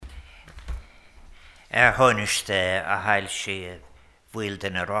Tháiniste a hail sé bhfuil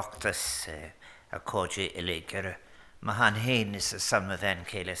den Oireachtas a cóide iligar. Ma han héin is a sama bhein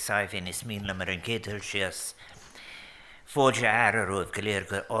céile saibhín is míle mar an gédal sias. Fóide airarúh go léir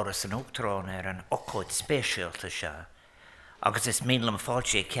go áras an Uachtarán an ocóid spéisialta se. Agus is mílam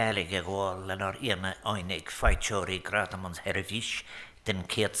fáilte cealaigh a gháil an ar íana áinnig feiteoirí gradamans hervís den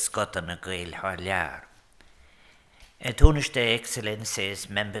céad scotan a gail haar lear. Tunisday Excellencies,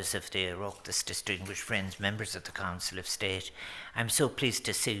 members of the Oireachtas, distinguished friends, members of the Council of State, I'm so pleased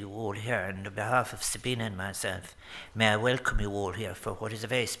to see you all here, and on behalf of Sabina and myself, may I welcome you all here for what is a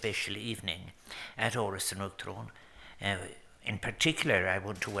very special evening at Áras an Uachtarán. In particular, I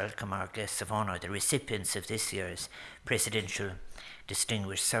want to welcome our guests of honour, the recipients of this year's Presidential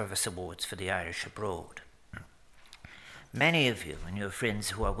Distinguished Service Awards for the Irish Abroad. Many of you and your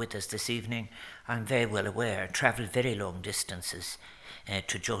friends who are with us this evening, I'm very well aware, travel very long distances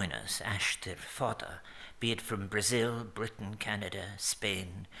to join us, Ashtir Fada, be it from Brazil, Britain, Canada,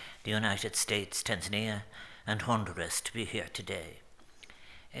 Spain, the United States, Tanzania, and Honduras to be here today.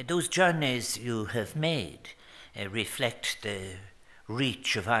 Those journeys you have made reflect the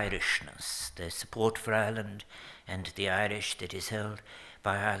reach of Irishness, the support for Ireland and the Irish that is held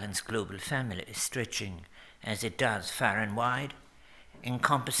by Ireland's global family, stretching as it does far and wide,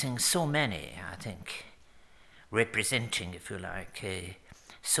 encompassing so many, I think, representing, if you like,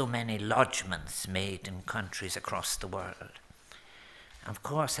 so many lodgements made in countries across the world. Of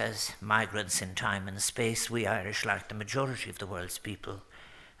course, as migrants in time and space, we Irish, like the majority of the world's people,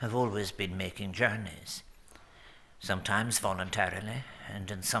 have always been making journeys, sometimes voluntarily, and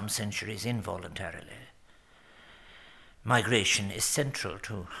in some centuries involuntarily. Migration is central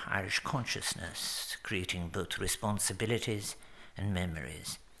to Irish consciousness, creating both responsibilities and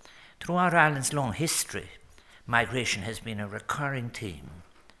memories. Throughout Ireland's long history, migration has been a recurring theme.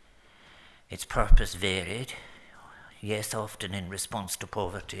 Its purpose varied, yes, often in response to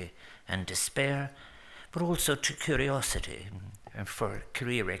poverty and despair, but also to curiosity and for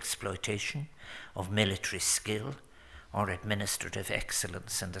career exploitation of military skill or administrative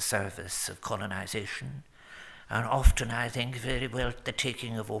excellence in the service of colonization, and often, I think, very well the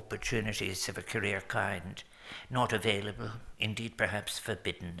taking of opportunities of a career kind, not available, indeed perhaps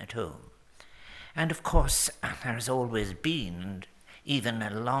forbidden at home. And of course, there has always been even a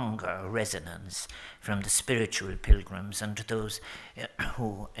longer resonance from the spiritual pilgrims and those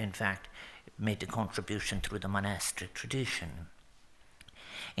who, in fact, made the contribution through the monastic tradition.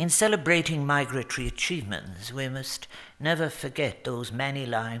 In celebrating migratory achievements, we must never forget those many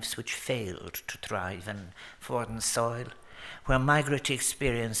lives which failed to thrive in foreign soil, where migratory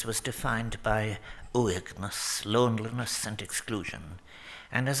experience was defined by uigness, loneliness and exclusion,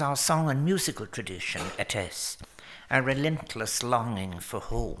 and as our song and musical tradition attests, a relentless longing for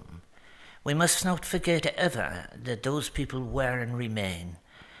home. We must not forget ever that those people were and remain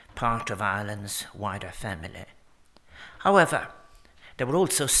part of Ireland's wider family. However, there were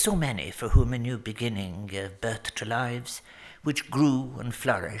also so many for whom a new beginning gave birth to lives which grew and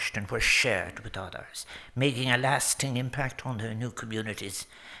flourished and were shared with others, making a lasting impact on their new communities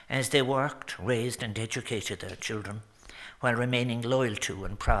as they worked, raised and educated their children, while remaining loyal to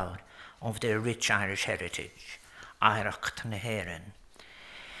and proud of their rich Irish heritage, Aireacht na hÉireann.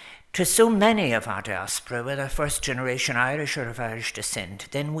 To so many of our diaspora, whether first generation Irish or of Irish descent,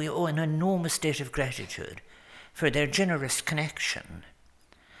 then we owe an enormous debt of gratitude for their generous connection.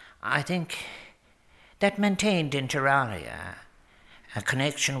 I think that maintained inter alia a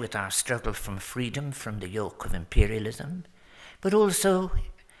connection with our struggle from freedom from the yoke of imperialism, but also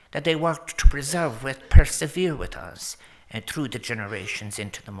that they worked to preserve and persevere with us through the generations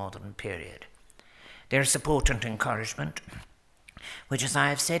into the modern period. Their support and encouragement, which, as I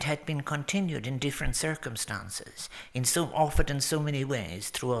have said, had been continued in different circumstances, offered in so many ways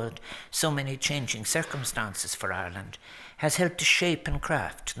throughout so many changing circumstances for Ireland, has helped to shape and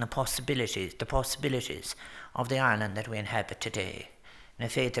craft the possibilities of the Ireland that we inhabit today.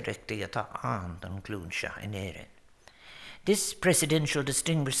 This Presidential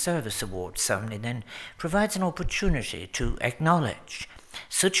Distinguished Service Award ceremony then provides an opportunity to acknowledge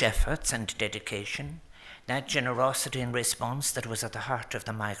such efforts and dedication, that generosity and response that was at the heart of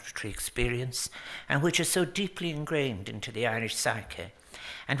the migratory experience and which is so deeply ingrained into the Irish psyche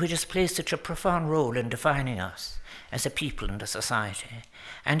and which has played such a profound role in defining us as a people and a society.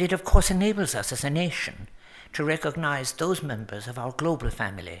 And it, of course, enables us as a nation to recognize those members of our global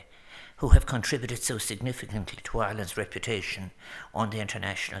family who have contributed so significantly to Ireland's reputation on the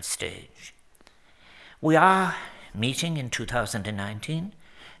international stage. We are meeting in 2019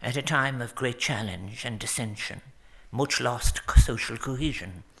 at a time of great challenge and dissension, much lost social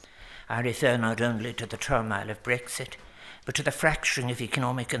cohesion, I refer not only to the turmoil of Brexit, but to the fracturing of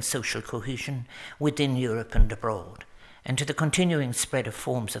economic and social cohesion within Europe and abroad, and to the continuing spread of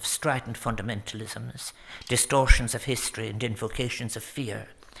forms of strident fundamentalisms, distortions of history, and invocations of fear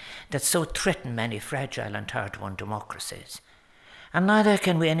that so threaten many fragile and hard-won democracies. And neither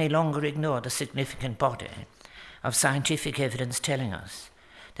can we any longer ignore the significant body of scientific evidence telling us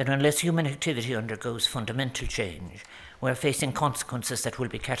that unless human activity undergoes fundamental change, we are facing consequences that will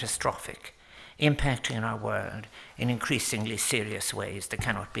be catastrophic, impacting our world in increasingly serious ways that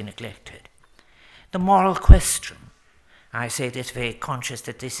cannot be neglected. The moral question, I say this very conscious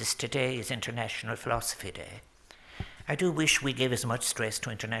that today is International Philosophy Day. I do wish we gave as much stress to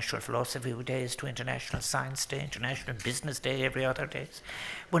International Philosophy Day as to International Science Day, International Business Day, every other day.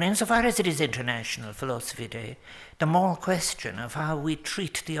 But insofar as it is International Philosophy Day, the moral question of how we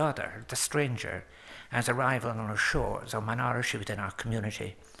treat the other, the stranger, as a rival on our shores or minority within our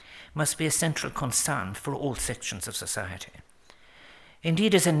community, must be a central concern for all sections of society.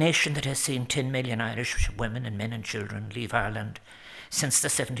 Indeed, as a nation that has seen 10 million Irish women and men and children leave Ireland since the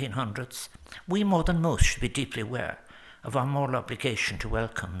 1700s, we more than most should be deeply aware of our moral obligation to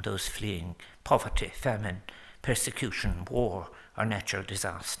welcome those fleeing poverty, famine, persecution, war, or natural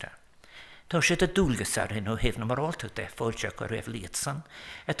disaster. Tá sé a dúlgasar in ó hefna mar alta de fóilteach go raibh líadsan,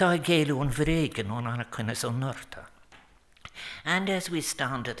 atá géalú an bhréigen ón anna cuinas ó norta. And as we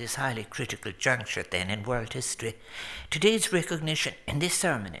stand at this highly critical juncture then in world history, today's recognition in this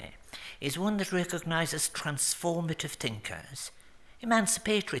ceremony is one that recognizes transformative thinkers,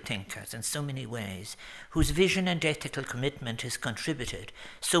 emancipatory thinkers in so many ways, whose vision and ethical commitment has contributed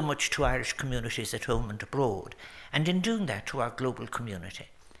so much to Irish communities at home and abroad, and in doing that to our global community.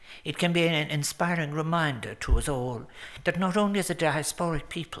 It can be an inspiring reminder to us all that not only as a diasporic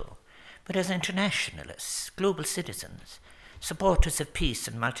people, but as internationalists, global citizens, supporters of peace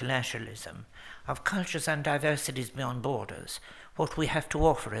and multilateralism, of cultures and diversities beyond borders, what we have to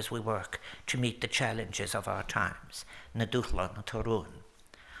offer as we work to meet the challenges of our times. Na dúchla na torún.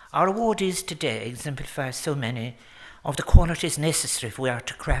 Our awardees today exemplify so many of the qualities necessary if we are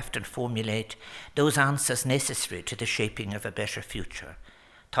to craft and formulate those answers necessary to the shaping of a better future.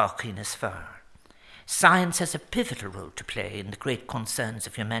 Talking as far. Science has a pivotal role to play in the great concerns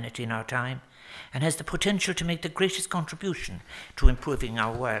of humanity in our time, and has the potential to make the greatest contribution to improving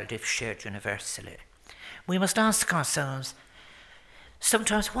our world if shared universally. We must ask ourselves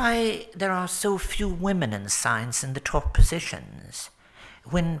sometimes why there are so few women in science in the top positions,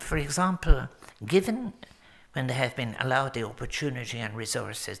 when, for example, when they have been allowed the opportunity and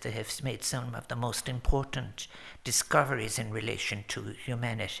resources, they have made some of the most important discoveries in relation to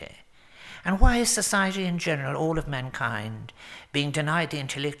humanity. And why is society in general, all of mankind, being denied the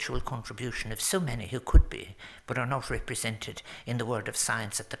intellectual contribution of so many who could be, but are not represented in the world of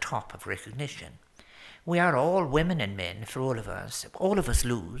science at the top of recognition? We are all women and men, for all of us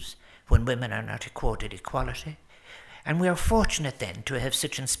lose when women are not accorded equality. And we are fortunate then to have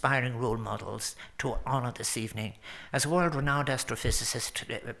such inspiring role models to honour this evening as world-renowned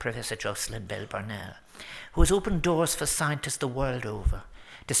astrophysicist Professor Jocelyn Bell Burnell, who has opened doors for scientists the world over,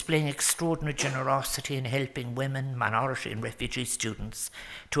 displaying extraordinary generosity in helping women, minority and refugee students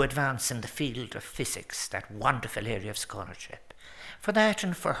to advance in the field of physics, that wonderful area of scholarship. For that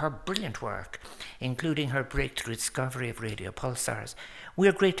and for her brilliant work, including her breakthrough discovery of radio pulsars, we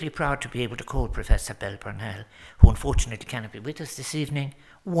are greatly proud to be able to call Professor Bell Burnell, who unfortunately cannot be with us this evening,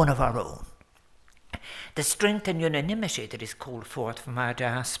 one of our own. The strength and unanimity that is called forth from our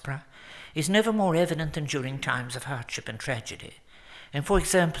diaspora is never more evident than during times of hardship and tragedy. And for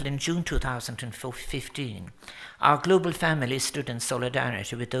example, in June 2015, our global family stood in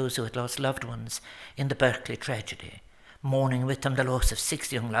solidarity with those who had lost loved ones in the Berkeley tragedy, mourning with them the loss of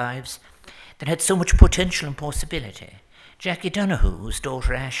 6 young lives that had so much potential and possibility. Jackie Donoghue, whose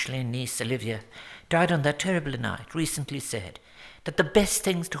daughter Ashley and niece Olivia died on that terrible night, recently said that the best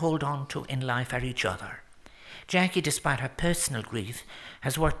things to hold on to in life are each other. Jackie, despite her personal grief,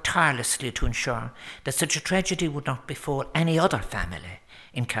 has worked tirelessly to ensure that such a tragedy would not befall any other family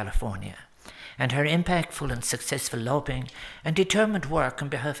in California. And her impactful and successful lobbying and determined work on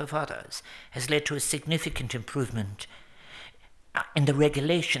behalf of others has led to a significant improvement in the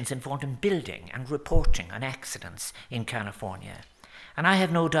regulations involved in building and reporting on accidents in California. And I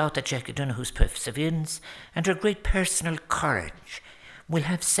have no doubt that Jackie Donoghue's perseverance and her great personal courage will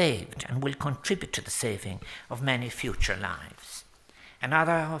have saved and will contribute to the saving of many future lives.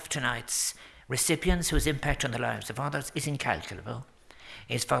 Another of tonight's recipients whose impact on the lives of others is incalculable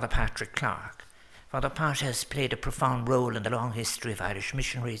is Father Patrick Clark. Father Pat has played a profound role in the long history of Irish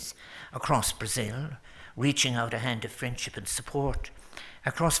missionaries across Brazil, reaching out a hand of friendship and support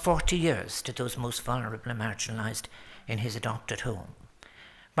across 40 years to those most vulnerable and marginalised in his adopted home,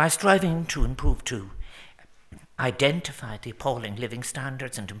 by striving to improve to identify the appalling living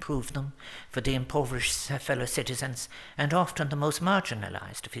standards and improve them for the impoverished fellow citizens and often the most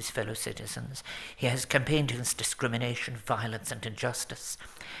marginalised of his fellow citizens. He has campaigned against discrimination, violence and injustice,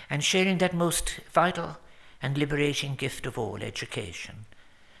 and sharing that most vital and liberating gift of all, education.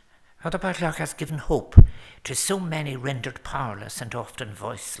 Father Bartlock has given hope to so many rendered powerless and often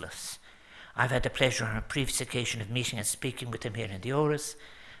voiceless. I've had the pleasure on a previous occasion of meeting and speaking with him here in the Áras,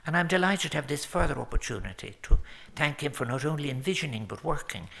 and I'm delighted to have this further opportunity to thank him for not only envisioning but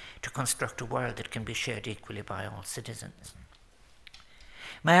working to construct a world that can be shared equally by all citizens.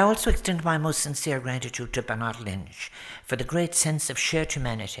 May I also extend my most sincere gratitude to Bernard Lynch for the great sense of shared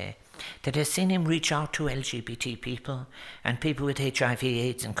humanity that has seen him reach out to LGBT people and people with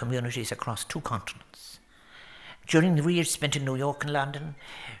HIV/AIDS in communities across 2 continents. During the years spent in New York and London,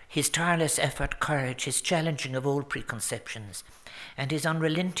 his tireless effort, courage, his challenging of old preconceptions, and his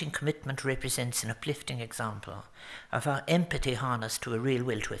unrelenting commitment represents an uplifting example of how empathy harnessed to a real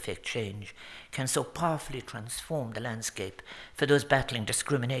will to effect change can so powerfully transform the landscape for those battling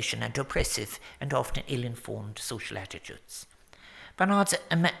discrimination and oppressive and often ill-informed social attitudes. Bernard's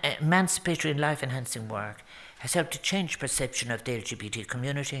emancipatory and life-enhancing work has helped to change perception of the LGBT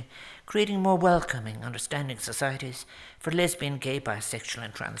community, creating more welcoming, understanding societies for lesbian, gay, bisexual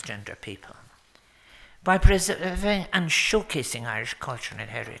and transgender people. By preserving and showcasing Irish culture and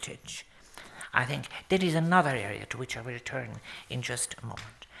heritage, I think that is another area to which I will return in just a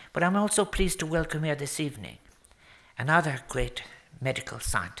moment. But I'm also pleased to welcome here this evening another great medical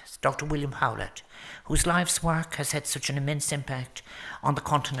scientist, Dr. William Howlett, whose life's work has had such an immense impact on the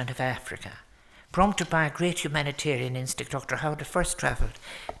continent of Africa. Prompted by a great humanitarian instinct, Dr. Howlett first travelled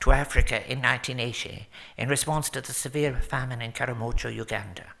to Africa in 1980 in response to the severe famine in Karamojo,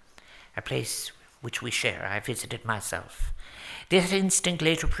 Uganda, a place which we share. I visited myself. This instinct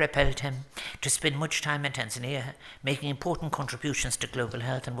later propelled him to spend much time in Tanzania, making important contributions to global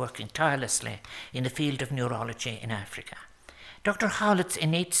health and working tirelessly in the field of neurology in Africa. Dr. Howlett's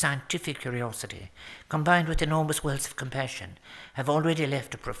innate scientific curiosity, combined with enormous wells of compassion, have already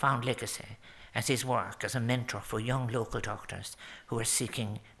left a profound legacy as his work as a mentor for young local doctors who are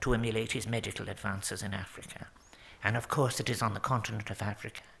seeking to emulate his medical advances in Africa. And of course it is on the continent of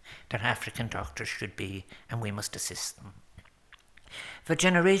Africa that African doctors should be, and we must assist them. For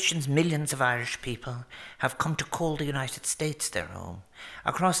generations, millions of Irish people have come to call the United States their home.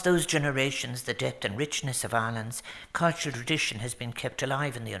 Across those generations, the depth and richness of Ireland's cultural tradition has been kept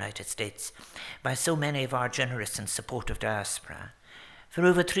alive in the United States by so many of our generous and supportive diaspora. For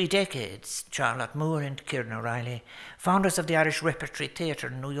over 3 decades, Charlotte Moore and Kieran O'Reilly, founders of the Irish Repertory Theatre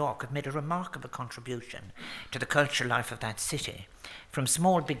in New York, have made a remarkable contribution to the cultural life of that city. From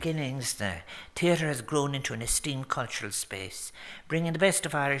small beginnings, the theatre has grown into an esteemed cultural space, bringing the best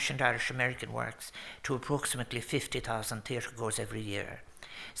of Irish and Irish-American works to approximately 50,000 theatregoers every year.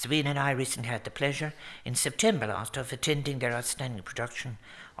 Sabine and I recently had the pleasure, in September last, of attending their outstanding production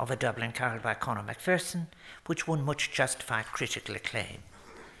of A Dublin Carol by Conor McPherson, which won much justified critical acclaim.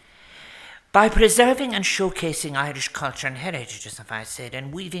 By preserving and showcasing Irish culture and heritage, as I said,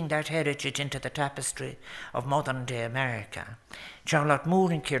 and weaving that heritage into the tapestry of modern-day America, Charlotte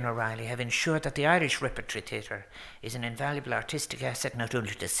Moore and Kieran O'Reilly have ensured that the Irish Repertory Theatre is an invaluable artistic asset not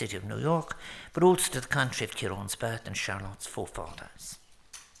only to the city of New York, but also to the country of Kieran's birth and Charlotte's forefathers.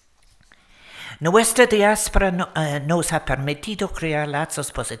 Nuestra diáspora nos ha permitido crear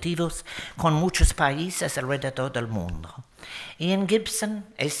lazos positivos con muchos países alrededor del mundo. Ian Gibson,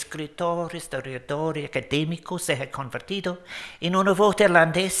 escritor, historiador y académico, se ha convertido en una voz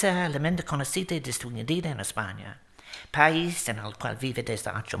irlandesa altamente conocida y distinguida en España, país en el cual vive desde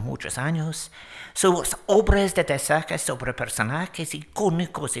hace muchos años. Sus obras de destacan sobre personajes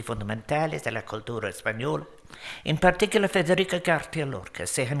icónicos y fundamentales de la cultura española, en particular Federico García Lorca,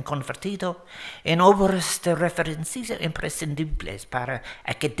 se han convertido en obras de referencia imprescindibles para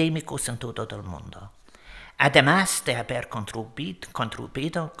académicos en todo el mundo. Además de haber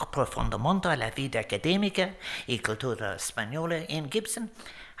contribuido profundamente a la vida académica y cultural española, Ian Gibson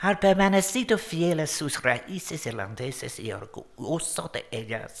ha permanecido fiel a sus raíces irlandesas y orgulloso de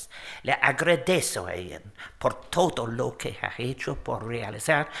ellas. Le agradezco a Ian por todo lo que ha hecho por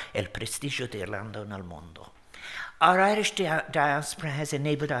realizar el prestigio de Irlanda en el mundo. Our Irish diaspora has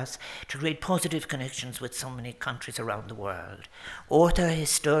enabled us to create positive connections with so many countries around the world. Author,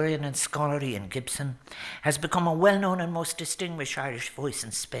 historian and scholar Ian Gibson has become a well-known and most distinguished Irish voice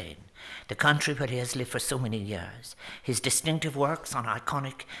in Spain, the country where he has lived for so many years. His distinctive works on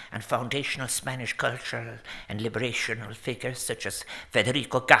iconic and foundational Spanish cultural and liberational figures such as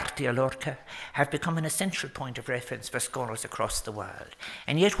Federico García Lorca have become an essential point of reference for scholars across the world.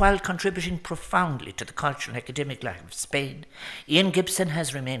 And yet, while contributing profoundly to the cultural and academic life of Spain, Ian Gibson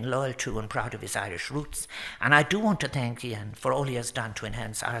has remained loyal to and proud of his Irish roots, and I do want to thank Ian for all he has done to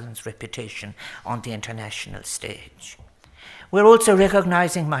enhance Ireland's reputation on the international stage. We're also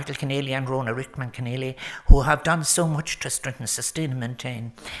recognising Michael Keneally and Rona Rickman Keneally, who have done so much to strengthen, sustain and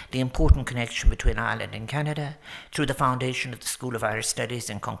maintain the important connection between Ireland and Canada through the foundation of the School of Irish Studies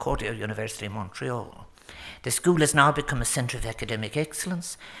in Concordia University in Montreal. The school has now become a centre of academic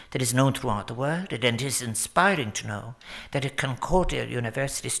excellence that is known throughout the world, and it is inspiring to know that at Concordia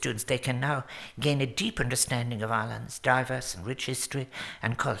University students they can now gain a deep understanding of Ireland's diverse and rich history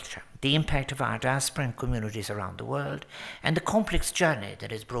and culture, the impact of our diaspora and communities around the world, and the complex journey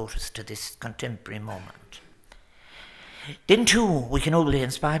that has brought us to this contemporary moment. Then too, we can all be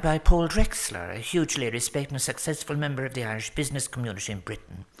inspired by Paul Drexler, a hugely respected and successful member of the Irish business community in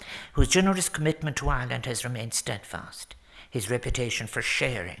Britain, whose generous commitment to Ireland has remained steadfast. His reputation for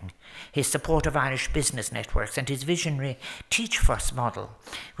sharing, his support of Irish business networks, and his visionary Teach First model,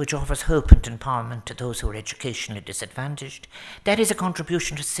 which offers hope and empowerment to those who are educationally disadvantaged, that is a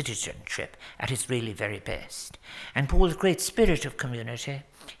contribution to citizenship at its really very best. And Paul's great spirit of community,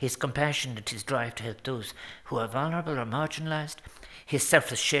 his compassion and his drive to help those who are vulnerable or marginalised, his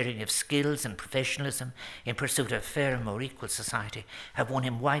selfless sharing of skills and professionalism in pursuit of a fair and more equal society have won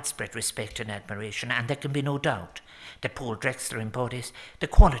him widespread respect and admiration, and there can be no doubt that Paul Drexler embodies the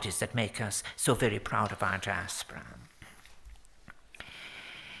qualities that make us so very proud of our diaspora.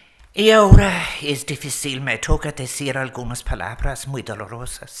 Y ahora es difícil, me toca decir algunas palabras muy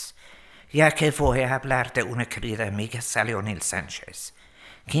dolorosas, ya que voy a hablar de una querida amiga, Sally O'Neill Sánchez,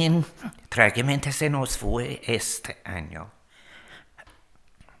 quien trágicamente se nos fue este año.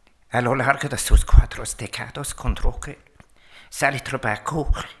 A lo largo de sus 4 décadas con Roque, Sally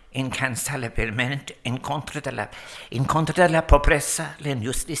trabajó incansablemente en contra de la pobreza, la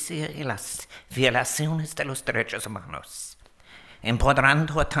injusticia y las violaciones de los derechos humanos,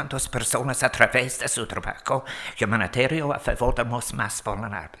 empoderando a tantas personas a través de su trabajo humanitario a favor de los más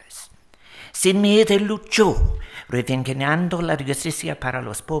vulnerables. Sin miedo luchó, reivindicando la justicia para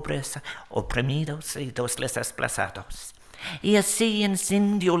los pobres, oprimidos y los desplazados. Y así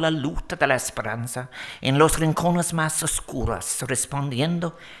encendió la luz de la esperanza en los rincones más oscuros,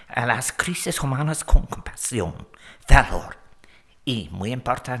 respondiendo a las crisis humanas con compasión, valor y, muy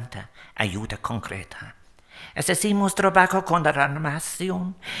importante, ayuda concreta. Hacemos trabajo con la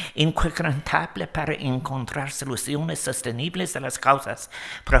nación inquebrantable para encontrar soluciones sostenibles a las causas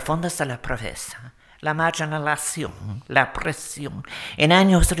profundas de la pobreza, la marginalización, la presión. En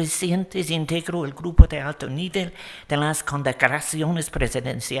años recientes integró el grupo de alto nivel de las condecoraciones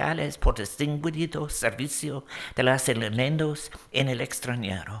presidenciales por distinguido servicio de los elementos en el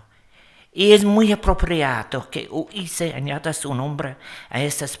extranjero. Y es muy apropiado que hoy se añada su nombre a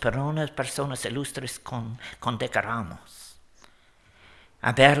estas personas ilustres con condecoramos.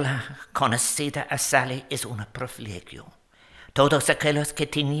 Haberla conocida a Sally es un privilegio. Todos aquellos que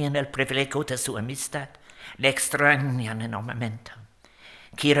tenían el privilegio de su amistad le extrañan enormemente.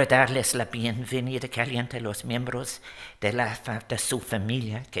 Quiero darles la bienvenida caliente a los miembros de su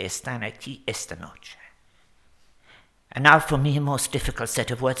familia que están aquí esta noche. And now for me, a most difficult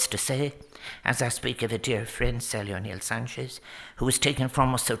set of words to say, as I speak of a dear friend, Sally O'Neill Sánchez, who was taken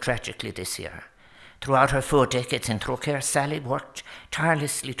from us so tragically this year. Throughout her 4 decades in Trocare, Sally worked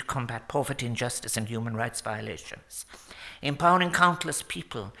tirelessly to combat poverty, injustice and human rights violations, empowering countless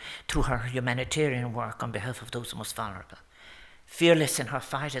people through her humanitarian work on behalf of those most vulnerable. Fearless in her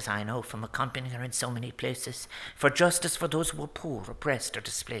fight, as I know, from accompanying her in so many places, for justice for those who were poor, oppressed or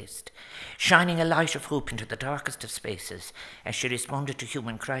displaced, shining a light of hope into the darkest of spaces as she responded to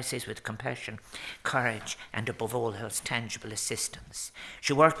human crises with compassion, courage and above all else tangible assistance.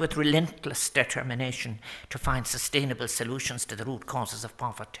 She worked with relentless determination to find sustainable solutions to the root causes of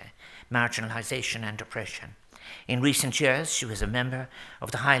poverty, marginalisation and oppression. In recent years, she was a member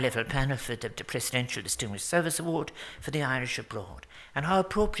of the high-level panel for the Presidential Distinguished Service Award for the Irish Abroad. And how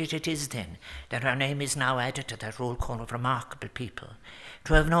appropriate it is then that her name is now added to that roll call of remarkable people.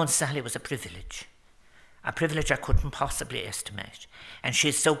 To have known Sally was a privilege I couldn't possibly estimate. And she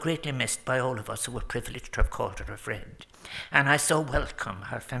is so greatly missed by all of us who were privileged to have called her a friend. And I so welcome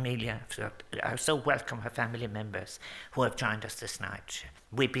her family members who have joined us this night.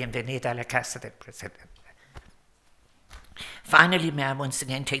 We bienvenida a la casa del presidente. Finally, may I once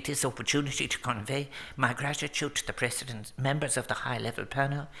again take this opportunity to convey my gratitude to the President, members of the high-level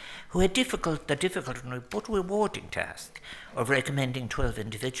panel, who had the difficult but rewarding task of recommending 12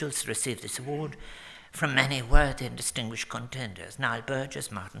 individuals to receive this award from many worthy and distinguished contenders: Niall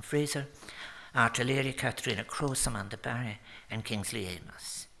Burgess, Martin Fraser, Arthur Leary, Katrina Crowe, Samantha Barry, and Kingsley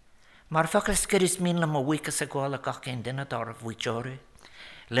Amos. Mar focail sciris mín le mo wichas a gháil a gach cén duine dar of Wichori,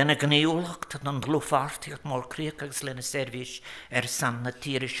 Lena gníolacht an glúfartíocht mór críoch agus lena servís san na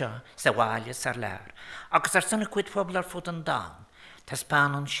tíre seo sa bháilis ar leir. Agus sanna cuid pobl ar fud an dám, tas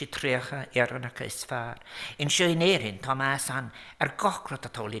pánan si tríocha éannacha is fearr. In seo in éirin tá más an gachrat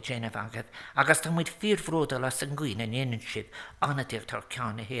atóla déanamh agad, agus tá muid fíorhróda las an gcuine in éananship anadíocht ar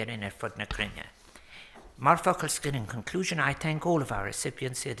ceanna héirin ar fud na crinne. Marfakelskin, in conclusion, I thank all of our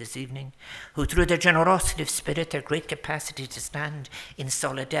recipients here this evening, who through their generosity of spirit, their great capacity to stand in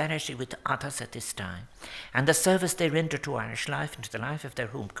solidarity with others at this time, and the service they render to Irish life and to the life of their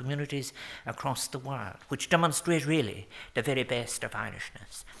home communities across the world, which demonstrate really the very best of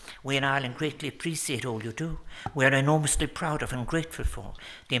Irishness. We in Ireland greatly appreciate all you do. We are enormously proud of and grateful for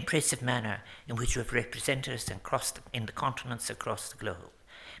the impressive manner in which you have represented us in the continents across the globe.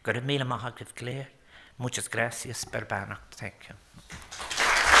 God mille mahag of Clare. Muchas gracias, Berbana. Thank you.